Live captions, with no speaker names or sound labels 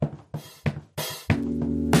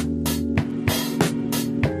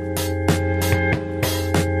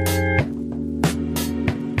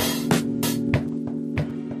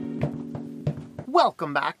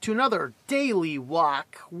welcome back to another Daily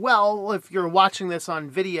Walk. Well, if you're watching this on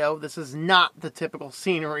video, this is not the typical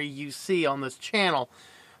scenery you see on this channel.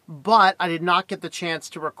 But I did not get the chance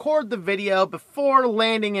to record the video before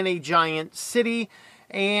landing in a giant city,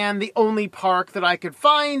 and the only park that I could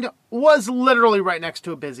find was literally right next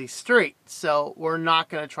to a busy street. So we're not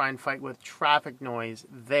going to try and fight with traffic noise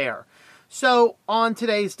there. So on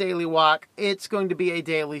today's Daily Walk, it's going to be a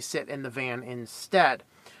daily sit in the van instead.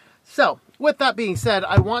 So, with that being said,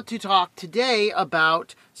 I want to talk today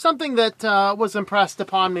about something that was impressed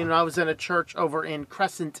upon me when I was in a church over in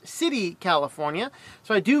Crescent City, California.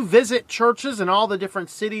 So I do visit churches in all the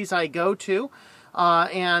different cities I go to.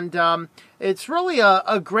 And it's really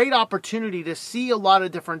a great opportunity to see a lot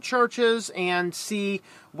of different churches and see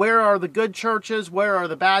where are the good churches, where are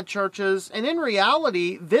the bad churches. And in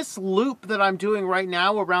reality, this loop that I'm doing right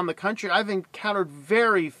now around the country, I've encountered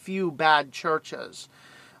very few bad churches.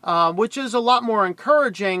 Which is a lot more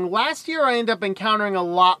encouraging. Last year, I ended up encountering a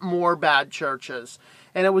lot more bad churches,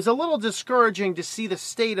 and it was a little discouraging to see the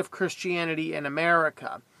state of Christianity in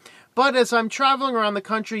America. But as I'm traveling around the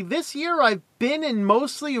country, this year I've been in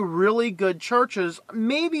mostly really good churches.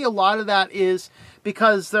 Maybe a lot of that is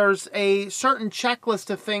because there's a certain checklist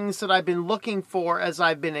of things that I've been looking for as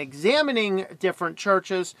I've been examining different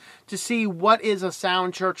churches to see what is a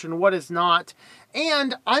sound church and what is not.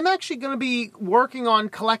 And I'm actually going to be working on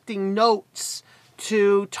collecting notes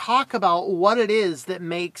to talk about what it is that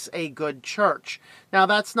makes a good church. Now,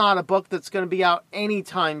 that's not a book that's going to be out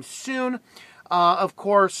anytime soon. Of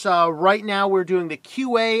course, right now we're doing the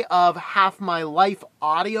QA of Half My Life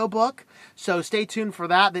audiobook. So stay tuned for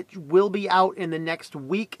that. That will be out in the next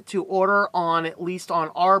week to order on at least on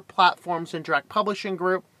our platforms and Direct Publishing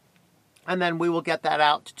Group. And then we will get that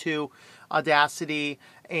out to Audacity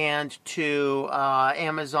and to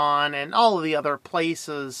Amazon and all of the other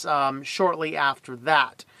places shortly after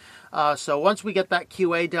that. So once we get that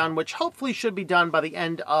QA done, which hopefully should be done by the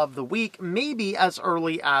end of the week, maybe as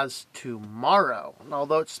early as tomorrow,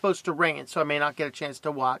 although it's supposed to rain, so I may not get a chance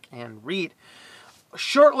to walk and read.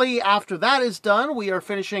 Shortly after that is done, we are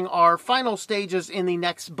finishing our final stages in the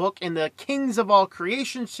next book in the Kings of All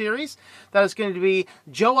Creation series. That is going to be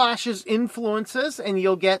Joash's Influences, and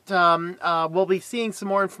you'll get, we'll be seeing some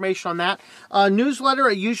more information on that. Newsletter,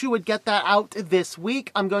 I usually would get that out this week.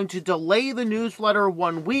 I'm going to delay the newsletter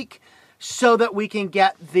 1 week so that we can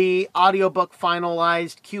get the audiobook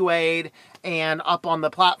finalized, QA'd, and up on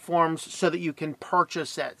the platforms so that you can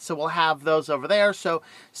purchase it. So we'll have those over there. So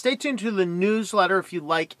stay tuned to the newsletter if you'd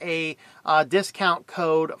like a discount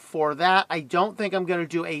code for that. I don't think I'm going to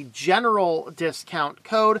do a general discount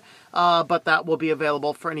code, but that will be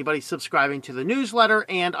available for anybody subscribing to the newsletter.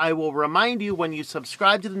 And I will remind you, when you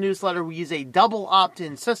subscribe to the newsletter, we use a double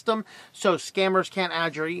opt-in system, so scammers can't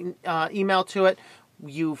add your email to it.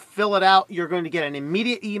 You fill it out, you're going to get an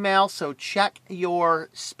immediate email, so check your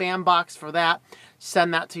spam box for that.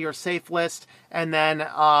 Send that to your safe list, and then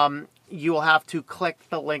you will have to click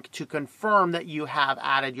the link to confirm that you have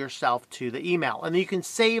added yourself to the email. And you can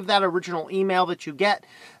save that original email that you get.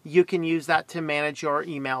 You can use that to manage your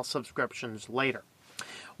email subscriptions later.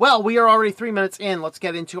 Well, we are already 3 minutes in. Let's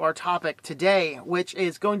get into our topic today, which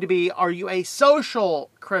is going to be, are you a social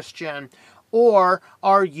Christian, or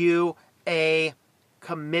are you a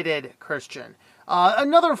committed Christian?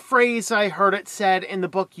 Another phrase I heard it said in the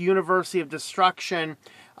book University of Destruction,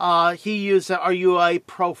 he used, are you a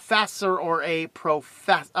professor or a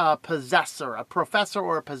possessor? A professor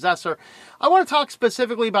or a possessor. I want to talk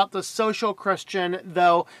specifically about the social Christian,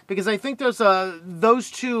 though, because I think there's those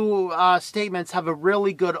two statements have a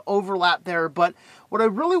really good overlap there. But what I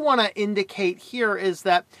really want to indicate here is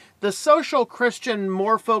that the social Christian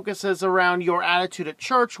more focuses around your attitude at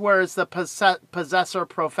church, whereas the possessor,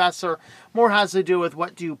 professor, more has to do with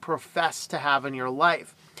what do you profess to have in your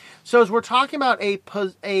life. So as we're talking about a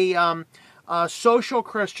social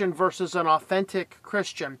Christian versus an authentic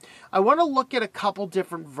Christian, I want to look at a couple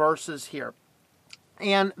different verses here.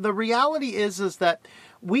 And the reality is that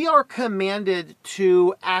we are commanded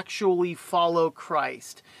to actually follow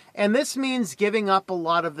Christ. And this means giving up a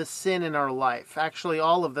lot of the sin in our life, actually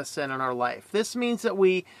all of the sin in our life. This means that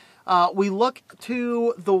we look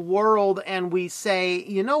to the world and we say,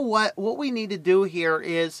 you know what we need to do here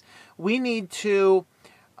is we need to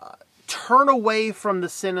turn away from the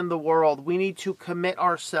sin in the world. We need to commit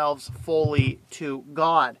ourselves fully to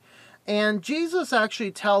God. And Jesus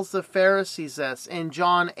actually tells the Pharisees this in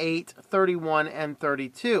John 8:31 and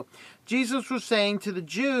 32. Jesus was saying to the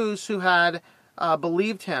Jews who had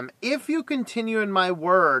believed him, "If you continue in my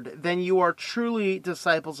word, then you are truly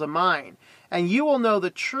disciples of mine, and you will know the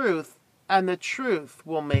truth, and the truth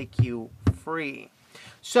will make you free."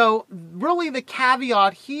 So really the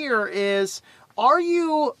caveat here is, are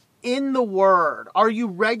you in the Word? Are you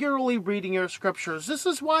regularly reading your scriptures? This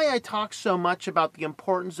is why I talk so much about the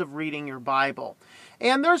importance of reading your Bible.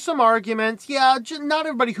 And there's some arguments. Yeah, not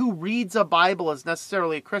everybody who reads a Bible is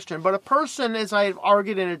necessarily a Christian, but a person, as I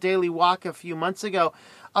argued in a daily walk a few months ago,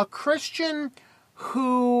 a Christian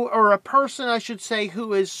who, or a person I should say,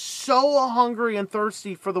 who is so hungry and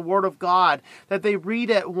thirsty for the Word of God that they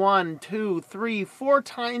read it 1, 2, 3, 4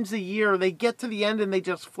 times a year. They get to the end and they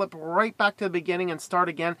just flip right back to the beginning and start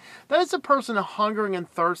again. That is a person hungering and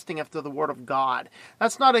thirsting after the Word of God.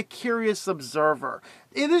 That's not a curious observer.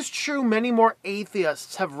 It is true many more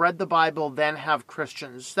atheists have read the Bible than have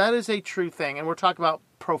Christians. That is a true thing. And we're talking about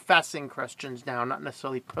professing Christians now, not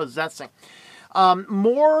necessarily possessing.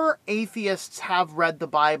 More atheists have read the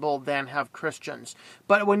Bible than have Christians.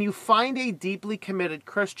 But when you find a deeply committed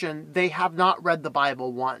Christian, they have not read the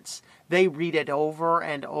Bible once. They read it over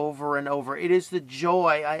and over and over. It is the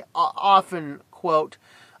joy. I often quote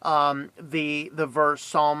the verse,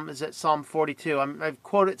 Psalm 42. I've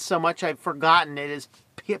quoted it so much I've forgotten. It is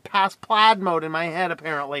past plaid mode in my head,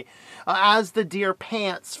 apparently. As the deer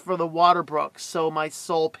pants for the water brook, so my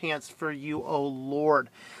soul pants for you, O Lord.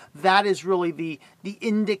 That is really the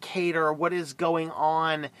indicator of what is going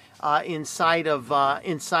on inside of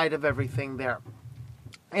everything there.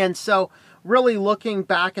 And so, really looking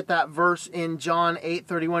back at that verse in John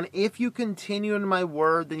 8:31, if you continue in my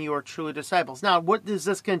word, then you are truly disciples. Now, what does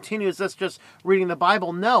this continue? Is this just reading the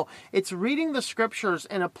Bible? No, it's reading the scriptures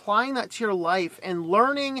and applying that to your life and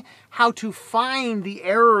learning how to find the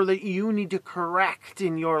error that you need to correct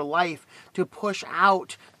in your life to push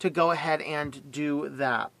out to go ahead and do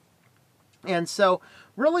that. And so,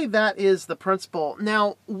 really, that is the principle.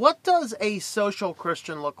 Now, what does a social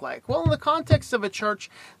Christian look like? Well, in the context of a church,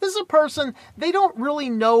 this is a person, they don't really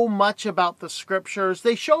know much about the scriptures.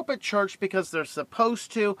 They show up at church because they're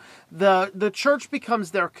supposed to. The church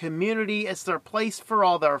becomes their community. It's their place for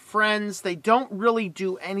all their friends. They don't really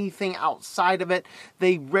do anything outside of it.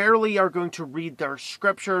 They rarely are going to read their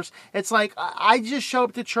scriptures. It's like, I just show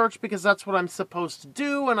up to church because that's what I'm supposed to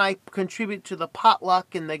do, and I contribute to the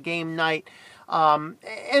potluck and the game night.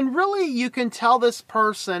 And really, you can tell this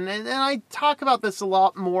person, and I talk about this a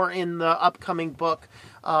lot more in the upcoming book,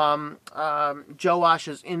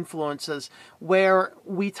 Joash's Influences, where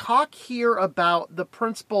we talk here about the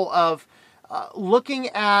principle of looking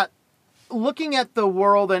at the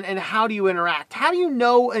world and how do you interact. How do you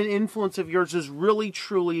know an influence of yours is really,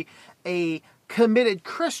 truly a committed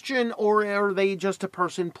Christian, or are they just a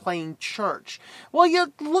person playing church? Well,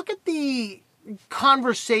 you look at the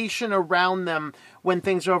conversation around them when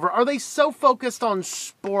things are over. Are they so focused on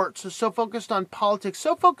sports, or so focused on politics,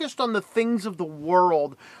 so focused on the things of the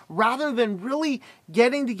world, rather than really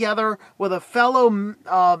getting together with a fellow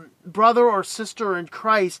brother or sister in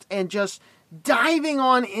Christ and just diving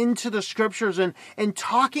on into the scriptures and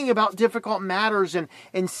talking about difficult matters and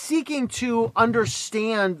seeking to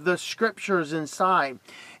understand the scriptures inside?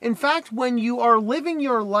 In fact, when you are living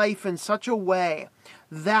your life in such a way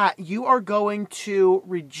that you are going to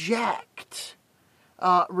reject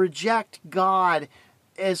God,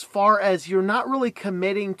 as far as you're not really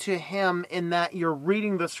committing to Him in that you're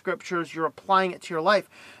reading the scriptures, you're applying it to your life.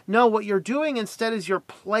 No, what you're doing instead is you're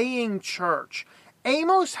playing church.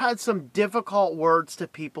 Amos had some difficult words to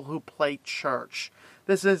people who play church.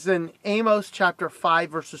 This is in Amos chapter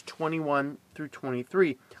 5, verses 21 through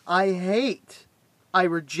 23. I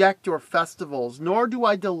reject your festivals, nor do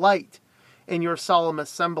I delight in your solemn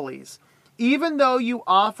assemblies. Even though you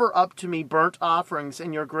offer up to me burnt offerings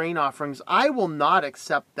and your grain offerings, I will not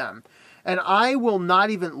accept them. And I will not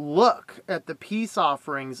even look at the peace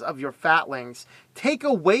offerings of your fatlings. Take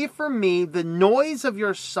away from me the noise of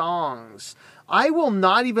your songs. I will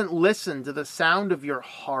not even listen to the sound of your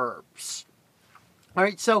harps. All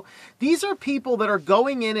right, so these are people that are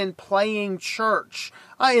going in and playing church.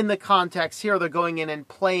 In the context here, they're going in and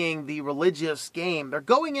playing the religious game. They're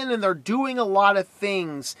going in and they're doing a lot of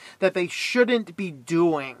things that they shouldn't be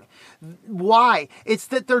doing. Why? It's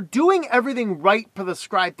that they're doing everything right for the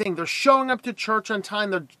prescribed thing. They're showing up to church on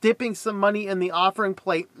time. They're dipping some money in the offering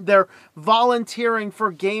plate. They're volunteering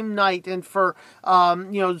for game night and for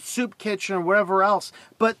soup kitchen or whatever else.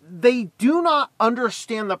 But they do not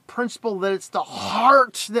understand the principle that it's the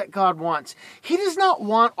heart that God wants. He does not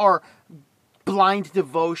want our blind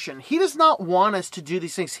devotion. He does not want us to do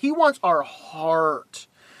these things. He wants our heart.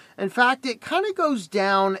 In fact, it kind of goes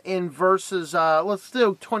down in verses, let's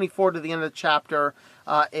do 24 to the end of the chapter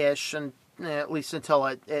ish, and at least until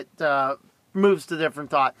it moves to different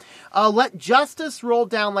thought. Let justice roll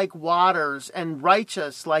down like waters and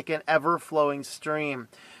righteous like an ever-flowing stream.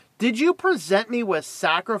 Did you present me with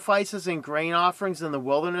sacrifices and grain offerings in the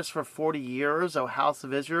wilderness for 40 years, O house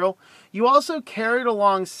of Israel? You also carried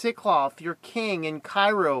along Sikloth, your king, in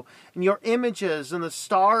Cairo, and your images, and the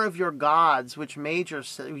star of your gods, which you made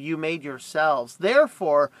yourselves.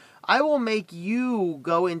 Therefore, I will make you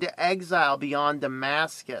go into exile beyond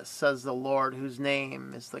Damascus, says the Lord, whose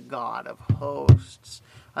name is the God of hosts.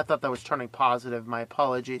 I thought that was turning positive. My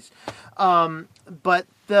apologies. But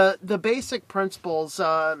the basic principles,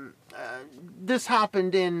 this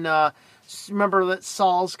happened in, remember that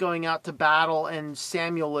Saul's going out to battle and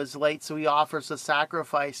Samuel is late, so he offers a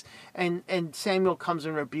sacrifice. And Samuel comes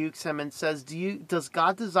and rebukes him and says, does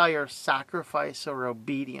God desire sacrifice or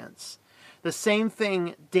obedience? The same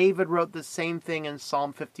thing, David wrote the same thing in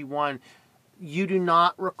Psalm 51. You do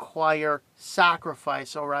not require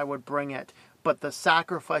sacrifice, or I would bring it. But the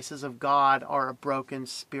sacrifices of God are a broken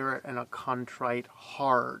spirit and a contrite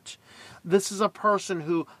heart. This is a person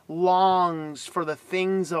who longs for the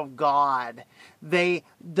things of God. The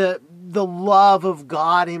love of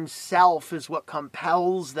God himself is what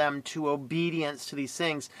compels them to obedience to these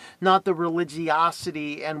things, not the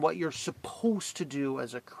religiosity and what you're supposed to do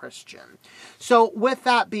as a Christian. So with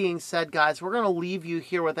that being said, guys, we're going to leave you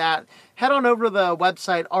here with that. Head on over to the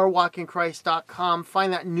website, ourwalkinchrist.com.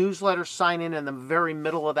 Find that newsletter sign-in the very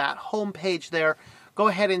middle of that homepage there. Go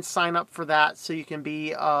ahead and sign up for that so you can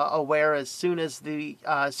be aware as soon as we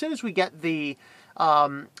get the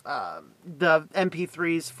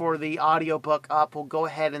MP3s for the audiobook up. We'll go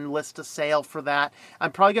ahead and list a sale for that.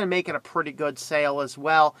 I'm probably going to make it a pretty good sale as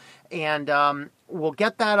well. And we'll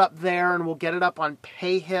get that up there, and we'll get it up on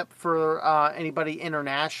PayHip for anybody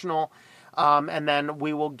international. And then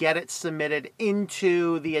we will get it submitted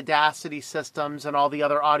into the Audacity systems and all the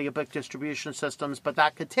other audiobook distribution systems, but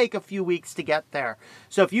that could take a few weeks to get there.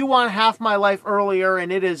 So if you want Half My Life Earlier,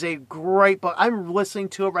 and it is a great book, I'm listening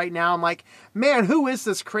to it right now. I'm like, man, who is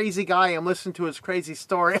this crazy guy? I'm listening to his crazy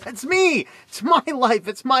story. It's me. It's my life.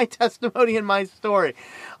 It's my testimony and my story.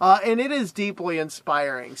 And it is deeply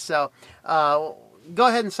inspiring. So go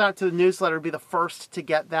ahead and sign up to the newsletter. Be the first to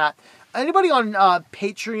get that. Anybody on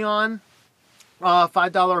Patreon,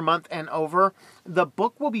 $5 a month and over, the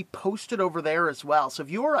book will be posted over there as well. So if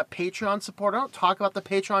you are a Patreon supporter, I don't talk about the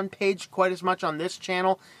Patreon page quite as much on this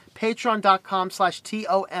channel.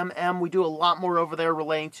 Patreon.com/TOMM. We do a lot more over there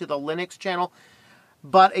relating to the Linux channel.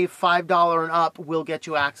 But a $5 and up will get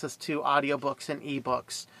you access to audiobooks and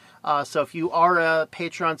ebooks. So if you are a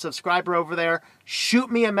Patreon subscriber over there, shoot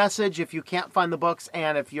me a message if you can't find the books.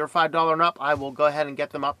 And if you're $5 and up, I will go ahead and get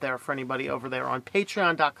them up there for anybody over there on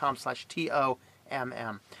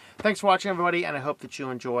patreon.com/TOMM. Thanks for watching, everybody, and I hope that you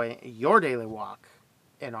enjoy your daily walk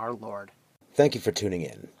in our Lord. Thank you for tuning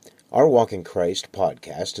in. Our Walk in Christ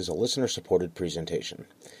podcast is a listener-supported presentation.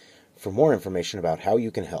 For more information about how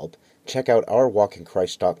you can help, check out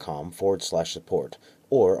ourwalkinchrist.com/support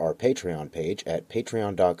or our Patreon page at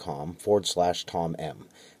patreon.com/TomM.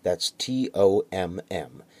 That's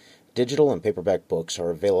TOMM. Digital and paperback books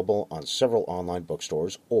are available on several online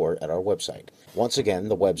bookstores or at our website. Once again,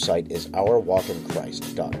 the website is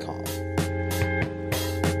ourwalkinchrist.com.